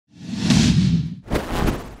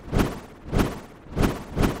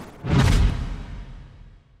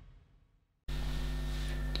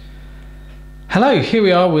Hello, here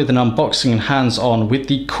we are with an unboxing and hands-on with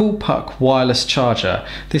the KoolPuck wireless charger.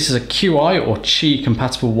 This is a QI or Qi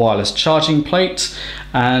compatible wireless charging plate,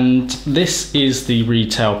 and this is the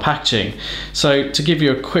retail packaging. So to give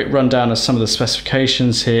you a quick rundown of some of the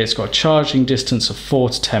specifications here, it's got a charging distance of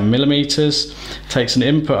 4 to 10 millimeters, takes an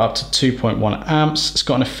input up to 2.1 amps, it's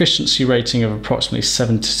got an efficiency rating of approximately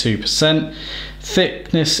 72%,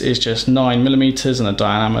 thickness is just 9 millimeters and a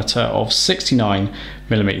diameter of 69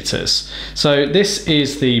 millimeters. So this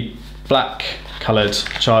is the black coloured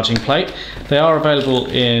charging plate. They are available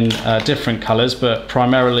in different colours, but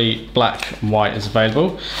primarily black and white is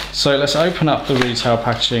available. So let's open up the retail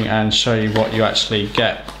packaging and show you what you actually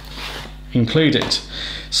get included.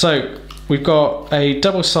 So we've got a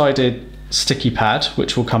double-sided sticky pad,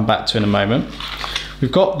 which we'll come back to in a moment.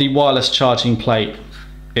 We've got the wireless charging plate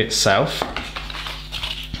itself.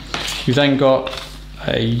 We've then got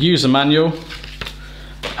a user manual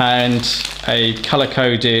and a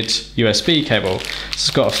color-coded USB cable. So it's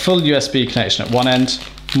got a full USB connection at one end,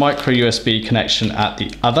 micro USB connection at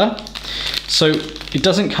the other. So it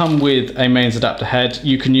doesn't come with a mains adapter head.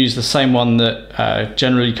 You can use the same one that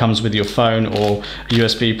generally comes with your phone or a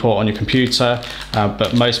USB port on your computer,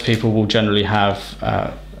 but most people will generally have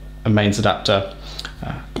a mains adapter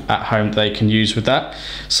at home that they can use with that.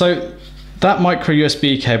 So that micro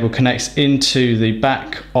USB cable connects into the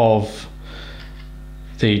back of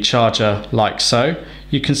the charger like so.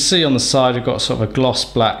 You can see on the side we've got sort of a gloss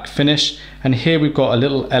black finish, and here we've got a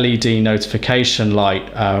little LED notification light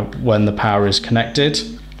when the power is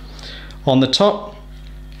connected. On the top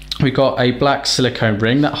we've got a black silicone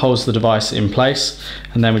ring that holds the device in place,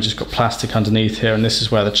 and then we've just got plastic underneath here, and this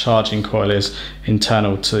is where the charging coil is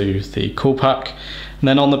internal to the KoolPuck. And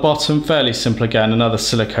then on the bottom, fairly simple again, another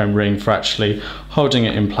silicone ring for actually holding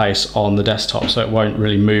it in place on the desktop so it won't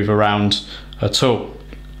really move around at all.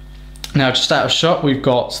 Now just out of shot, we've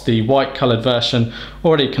got the white coloured version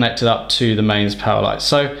already connected up to the mains power light.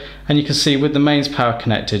 So, and you can see with the mains power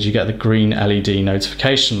connected, you get the green LED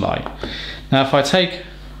notification light. Now if I take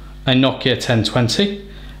a Nokia 1020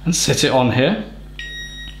 and sit it on here,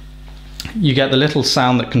 you get the little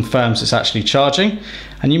sound that confirms it's actually charging,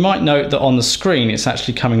 and you might note that on the screen it's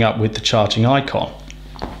actually coming up with the charging icon.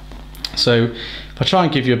 So if I try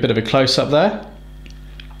and give you a bit of a close-up there,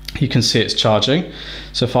 you can see it's charging.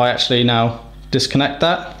 So if I actually now disconnect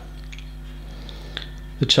that,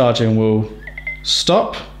 the charging will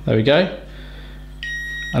stop. There we go.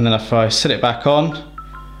 And then if I sit it back on,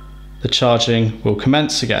 the charging will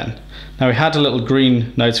commence again. Now we had a little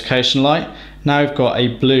green notification light. Now we've got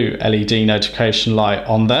a blue LED notification light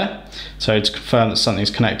on there, so to confirm that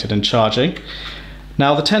something's connected and charging.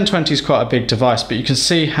 Now the 1020 is quite a big device, but you can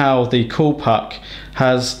see how the KoolPuck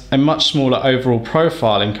has a much smaller overall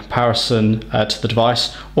profile in comparison to the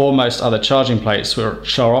device or most other charging plates,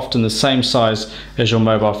 which are often the same size as your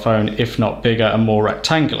mobile phone, if not bigger and more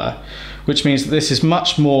rectangular, which means that this is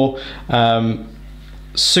much more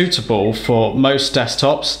suitable for most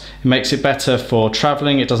desktops. It makes it better for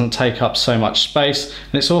traveling, it doesn't take up so much space,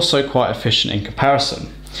 and it's also quite efficient in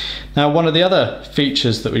comparison. Now one of the other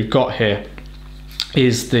features that we've got here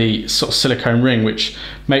is the sort of silicone ring, which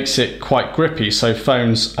makes it quite grippy, so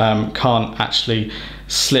phones can't actually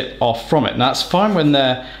slip off from it. Now that's fine when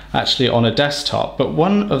they're actually on a desktop, but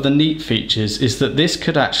one of the neat features is that this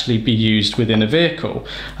could actually be used within a vehicle,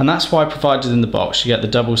 and that's why provided in the box you get the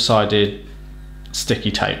double-sided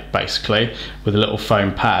sticky tape basically with a little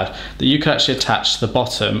foam pad that you can actually attach to the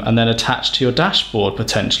bottom and then attach to your dashboard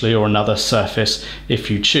potentially, or another surface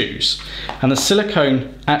if you choose. And the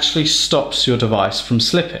silicone actually stops your device from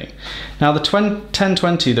slipping. Now the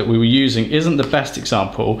 1020 that we were using isn't the best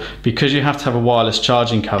example because you have to have a wireless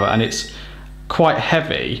charging cover and it's quite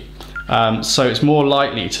heavy, so it's more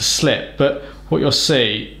likely to slip, but what you'll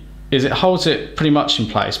see is it holds it pretty much in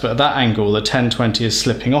place, but at that angle the 1020 is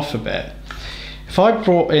slipping off a bit. If I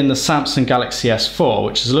brought in the Samsung Galaxy S4,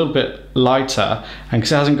 which is a little bit lighter, and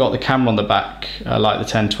because it hasn't got the camera on the back like the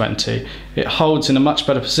 1020, it holds in a much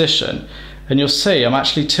better position. And you'll see I'm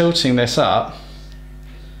actually tilting this up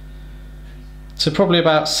to probably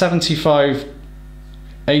about 75,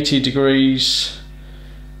 80 degrees,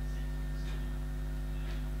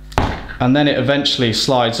 and then it eventually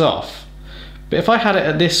slides off. But if I had it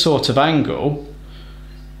at this sort of angle,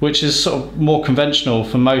 which is sort of more conventional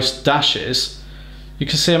for most dashes, you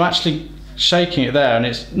can see I'm actually shaking it there and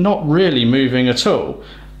it's not really moving at all.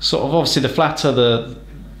 Sort of obviously the flatter the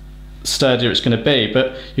sturdier it's going to be,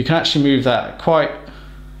 but you can actually move that quite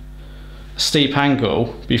a steep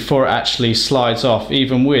angle before it actually slides off,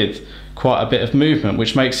 even with quite a bit of movement,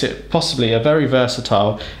 which makes it possibly a very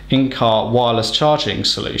versatile in-car wireless charging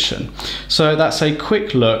solution. So that's a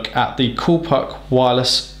quick look at the KoolPuck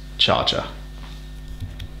wireless charger.